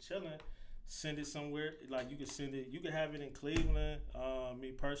you just chilling. Send it somewhere. Like you can send it. You can have it in Cleveland.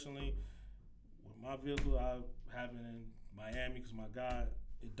 Me personally, with my vehicle, I have it in Miami because my guy.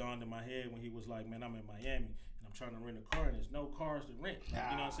 It dawned in my head when he was like, man, I'm in Miami and I'm trying to rent a car and there's no cars to rent. You know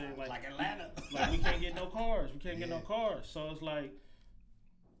what I'm saying? Like Atlanta. Like we can't get no cars. We can't get no cars. So it's like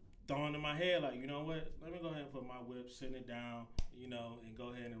dawned in my head, like, you know what? Let me go ahead and put my whip, send it down, you know, and go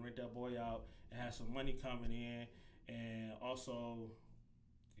ahead and rent that boy out and have some money coming in. And also,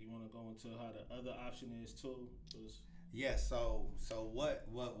 you want to go into how the other option is too? Yes. So what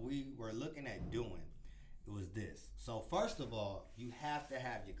we were looking at doing, was this. So first of all, you have to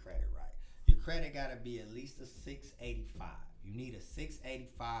have your credit right. Your credit got to be at least a 685. You need a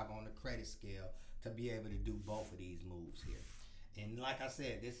 685 on the credit scale to be able to do both of these moves here. And like I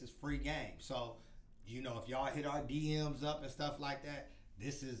said, this is free game. So, if y'all hit our DMs up and stuff like that,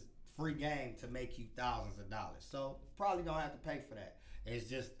 this is free game to make you thousands of dollars. So probably don't have to pay for that. It's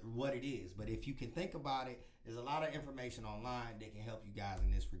just what it is. But if you can think about it, there's a lot of information online that can help you guys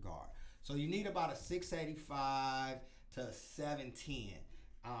in this regard. So you need about a 685 to 710.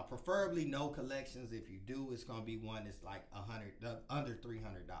 Preferably no collections. If you do, it's gonna be one that's like under $300.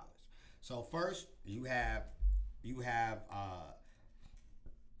 So first, you have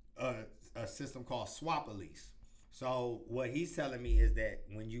a system called Swap-A-Lease. So what he's telling me is that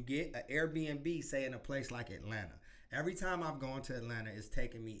when you get an Airbnb, say in a place like Atlanta, every time I've gone to Atlanta, it's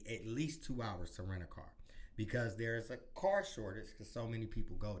taken me at least 2 hours to rent a car because there's a car shortage because so many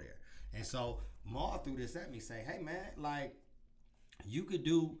people go there. And so Maul threw this at me, say, hey man, like you could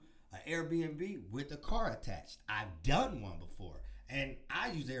do an Airbnb with a car attached. I've done one before. And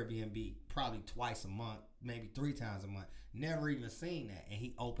I use Airbnb probably twice a month, maybe 3 times a month. Never even seen that. And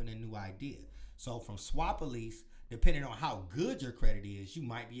he opened a new idea. So from Swap-A-Lease, depending on how good your credit is, you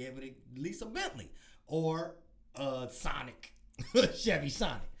might be able to lease a Bentley or a Sonic, Chevy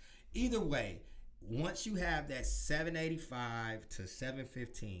Sonic. Either way, once you have that 785 to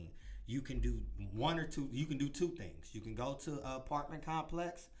 715, you can do one or two. You can do 2 things. You can go to an apartment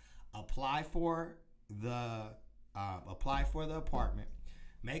complex, apply for the apartment,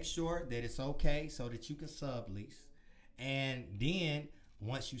 make sure that it's okay so that you can sublease, and then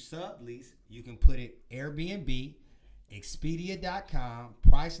once you sublease, you can put it Airbnb, Expedia.com,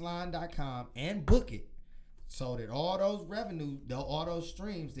 Priceline.com, and book it so that all those revenue, all those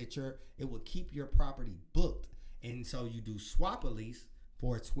streams it will keep your property booked. And so you do Swap-A-Lease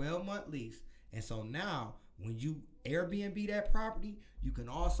for a 12-month lease. And so now when you Airbnb that property, you can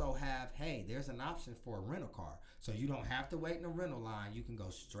also have, hey, there's an option for a rental car. So you don't have to wait in a rental line. You can go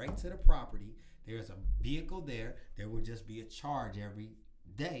straight to the property. There's a vehicle there. There will just be a charge every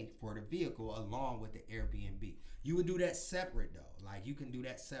day for the vehicle along with the Airbnb. You would do that separate though. Like you can do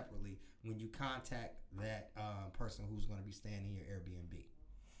that separately when you contact that person who's going to be staying in your Airbnb.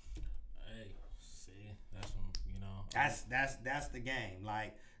 Hey, see, that's when, That's the game.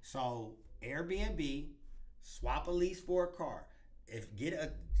 Like, so Airbnb, Swap-A-Lease for a car.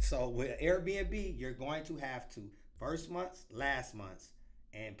 So with Airbnb, you're going to have to first month's, last month's,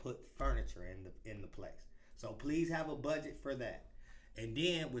 and put furniture in the place. So please have a budget for that. And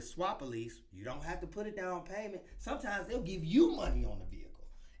then with Swap-A-Lease, you don't have to put a down payment. Sometimes they'll give you money on the vehicle.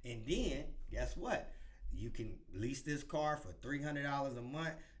 And then, guess what? You can lease this car for $300 a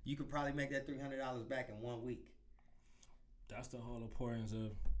month. You could probably make that $300 back in 1 week. That's the whole importance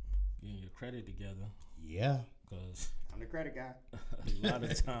of getting your credit together. Yeah. Because I'm the credit guy. A lot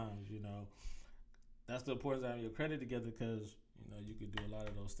of times, that's the importance of having your credit together because, you could do a lot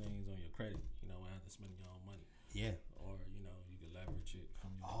of those things on your credit, without spending your own money. Yeah. Or, you could leverage it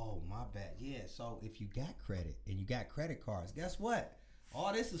from your Oh, my bad. Yeah, so if you got credit and you got credit cards, guess what?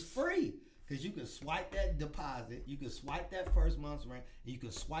 All this is free because you can swipe that deposit, you can swipe that first month's rent, and you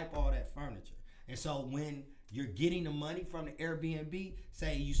can swipe all that furniture. And so when you're getting the money from the Airbnb,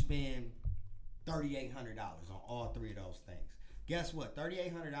 say you spend $3,800 on all 3 of those things. Guess what?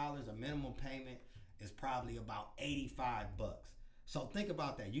 $3,800, a minimum payment is probably about $85. So think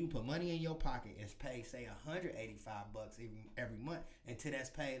about that. You can put money in your pocket and pay, say, $185 every month until that's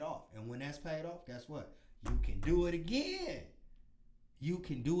paid off. And when that's paid off, guess what? You can do it again. You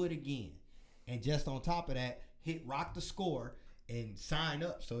can do it again. And just on top of that, hit rock the score and sign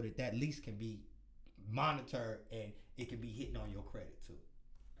up so that lease can be monitored and it can be hitting on your credit too.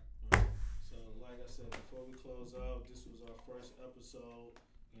 So like I said, before we close out, this was our first episode.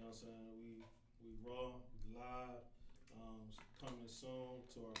 You know what I'm saying? We raw, we live. Coming soon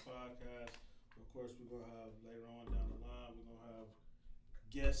to our podcast. Of course, we're going to have later on down the line, we're going to have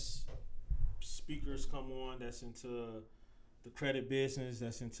guest speakers come on that's into the credit business,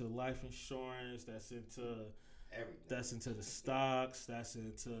 that's into life insurance, that's into everything. That's into the stocks, that's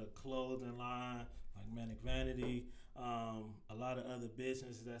into clothing line like Manic Vanity, a lot of other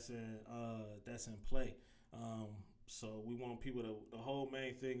business that's in play. So we want people to. The whole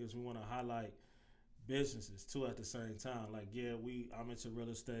main thing is we want to highlight businesses too at the same time. Like I'm into real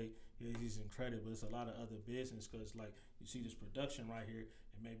estate. Yeah, he's in credit, but it's a lot of other business because like you see this production right here.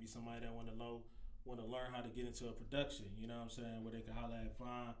 It may be somebody that want to learn how to get into a production. You know what I'm saying? Where they can holler at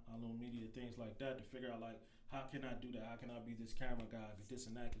Vine, Unload Media, things like that to figure out like how can I do that? How can I be this camera guy? This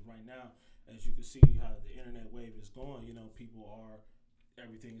and that. Because right now, as you can see how the internet wave is going, people are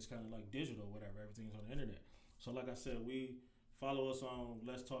everything is kind of like digital, whatever. Everything's on the internet. So like I said, we follow us on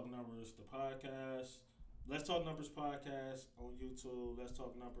Let's Talk Numbers, the podcast. Let's Talk Numbers podcast on YouTube. Let's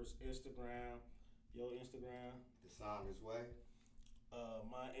Talk Numbers Instagram. Yo, Instagram. The Saunders Way.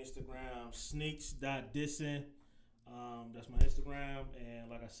 My Instagram, sneaks.dissing. That's my Instagram. And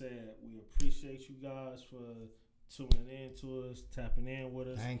like I said, we appreciate you guys for tuning in to us, tapping in with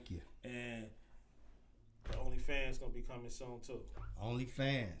us. Thank you. And the OnlyFans gonna be coming soon too.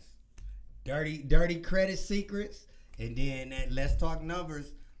 OnlyFans. Dirty credit secrets. And then that Let's Talk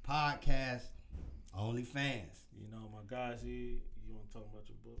Numbers podcast. OnlyFans. You know, my guys here, you want to talk about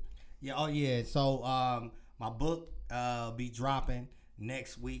your book? Yeah, oh yeah. So my book be dropping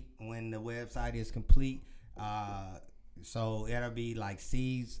next week when the website is complete. So it'll be like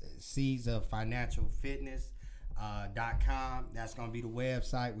seeds of financial fitness .com. That's gonna be the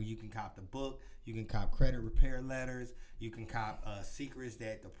website where you can cop the book, you can cop credit repair letters, you can cop secrets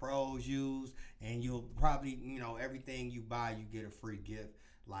that the pros use, and you'll probably, everything you buy you get a free gift.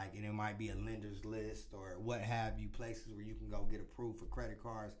 Like, and it might be a lender's list or what have you, places where you can go get approved for credit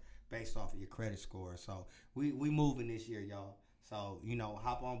cards based off of your credit score. So we moving this year, y'all. So,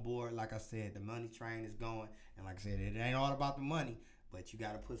 hop on board. Like I said, the money train is going. And like I said, it ain't all about the money, but you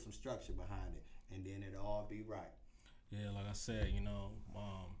got to put some structure behind it. And then it'll all be right. Yeah, like I said,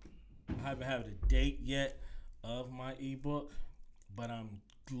 I haven't had a date yet of my ebook, but I'm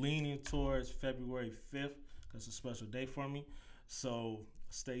leaning towards February 5th because it's a special day for me. So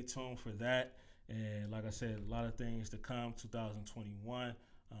stay tuned for that. And like I said, a lot of things to come 2021.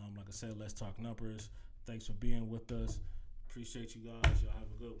 Like I said, Let's Talk Numbers. Thanks for being with us. Appreciate you guys. Y'all have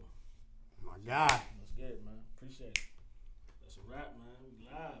a good one. My God. That's good, man. Appreciate it. That's a wrap, man. We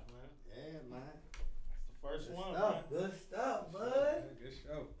live, man. Yeah, man. That's the first Good one, stuff. man. Good stuff, bud. Good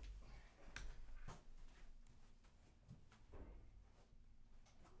show.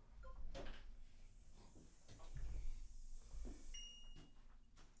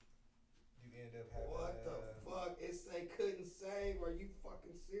 You end up having What the fuck? It say couldn't save. Are you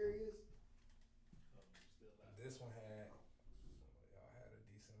fucking serious? This one had y'all had a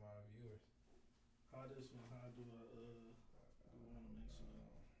decent amount of viewers. How this one? How do I want to make sure?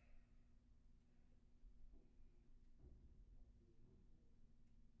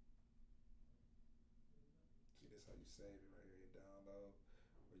 See, this how you save it right here. You download,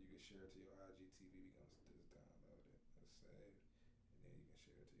 or you can share it to your IGTV. We gonna just download it. It's saved, and then you can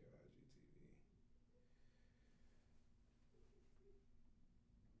share it to your IGTV. You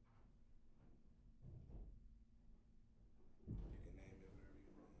can name it whatever you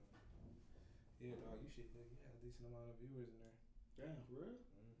want. Yeah, dog, you had a decent amount of viewers in there. Damn, for real?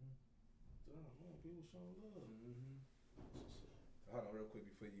 Mm-hmm. Damn, man, people showing love. Mm-hmm. Hold on, real quick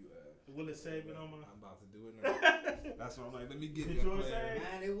before you. Will it save it on my? I'm about to do it now. That's what I'm like. Let me get Did that yours player. save?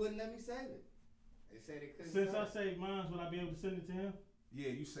 Man, it wouldn't let me save it. They said it couldn't Since save I saved mine, would I be able to send it to him? Yeah,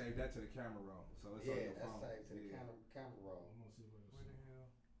 you saved that to the camera roll, so it's on Yeah, your that's phone. saved to the camera roll. I'm gonna see what Where the hell?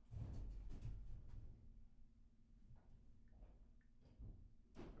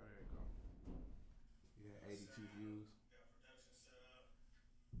 Oh, there you go. You had 82 views.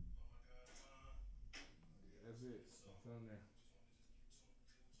 Yeah, that's it. It's on there.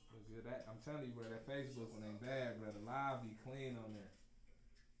 Look good. I'm telling you, bro, that Facebook one ain't bad, bro. The live be clean on there.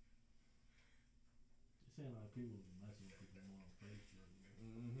 It seems like people be messing with people more on Facebook.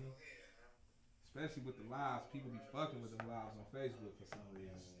 Mm-hmm. Especially with the lives, people be fucking with them lives on Facebook for some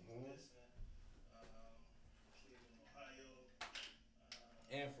reason.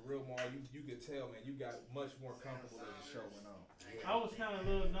 And for real, Mar, you could tell, man, you got much more comfortable as the show went on. I was kind of a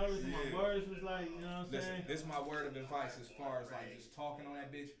little nervous. My words was like, you know what I'm saying? This is my word of advice as far as like just talking on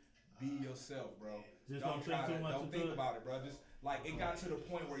that bitch. Be yourself, bro. Just don't think too much Don't into think it. about it, bro. Just like it got to the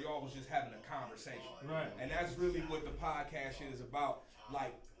point where y'all was just having a conversation. Right. And that's really what the podcast shit is about.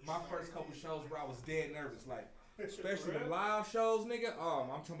 Like my first couple shows, bro, I was dead nervous. Like especially the live shows, nigga.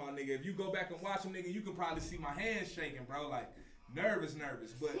 I'm talking about, nigga. If you go back and watch them, nigga, you can probably see my hands shaking, bro. Like nervous.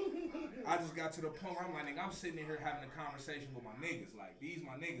 But I just got to the point where I'm like, nigga, I'm sitting in here having a conversation with my niggas. Like these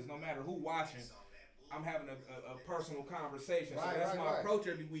my niggas. No matter who watching, I'm having a personal conversation. So that's my approach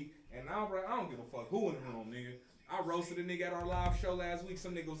every week. And now, bro, I don't give a fuck who in the room, nigga. I roasted a nigga at our live show last week.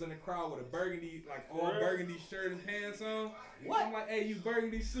 Some nigga was in the crowd with a burgundy, like all burgundy shirt and pants on. What? I'm like, hey, you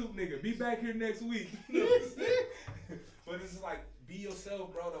burgundy suit nigga, be back here next week. But it's just like, be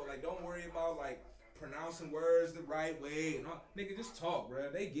yourself, bro, though. Like, don't worry about, like, pronouncing words the right way. And all. Nigga, just talk, bro.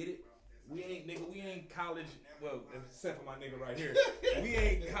 They get it. We ain't college, well, except for my nigga right here. We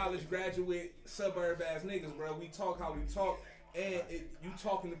ain't college graduate, suburb ass niggas, bro. We talk how we talk. And you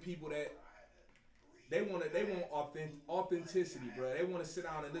talking to people that They want authenticity, bro. They want to sit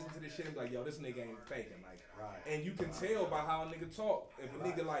down and listen to this shit and be like, yo, this nigga ain't faking. Like, and you can tell by how a nigga talk. If a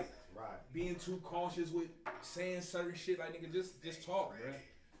nigga like being too cautious with saying certain shit, like nigga, just talk, bro.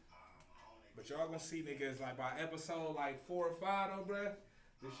 But y'all gonna see niggas like by episode like 4 or 5 though, bro.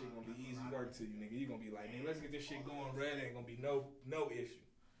 This shit gonna be easy work to you, nigga. You gonna be like, nigga, let's get this shit going, bro. There ain't gonna be no issue.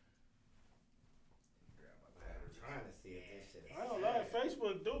 Trying to see if this shit is I don't lie,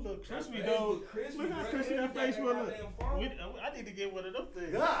 Facebook do look crispy Facebook though. crispy, Look how bro. crispy that Everybody Facebook got look. their phone. I need to get one of them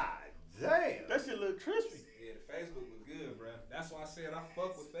things. God damn. That shit look crispy. Yeah, the Facebook was good, bro. That's why I said I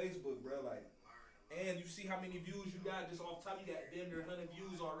fuck with Facebook, bro. Like, and you see how many views you got just off top. You got damn near 100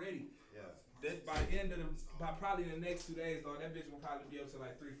 views already. Yeah. That by the end of by probably the next 2 days, though, that bitch will probably be up to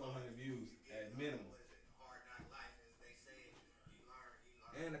like 300-400 views at minimum.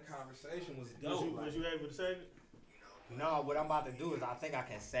 And the conversation was dope. Was you able to save it? No, what I'm about to do is I think I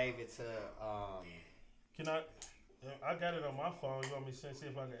can save it to Can I? I got it on my phone. You want me to see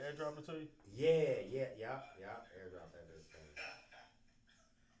if I can airdrop it to you? yeah. Airdrop that bitch thing.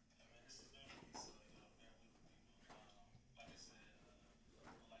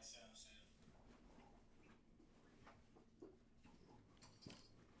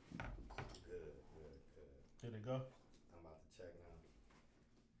 Good. Here they go. I'm about to check now.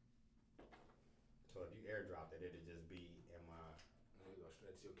 So if you airdrop it, it'll just be in my. There you go,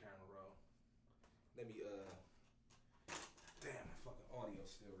 straight to your camera roll. Let me damn, the fucking audio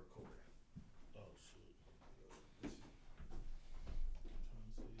still recording. Oh shit. Trying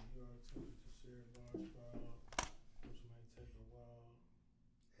to see you are to share large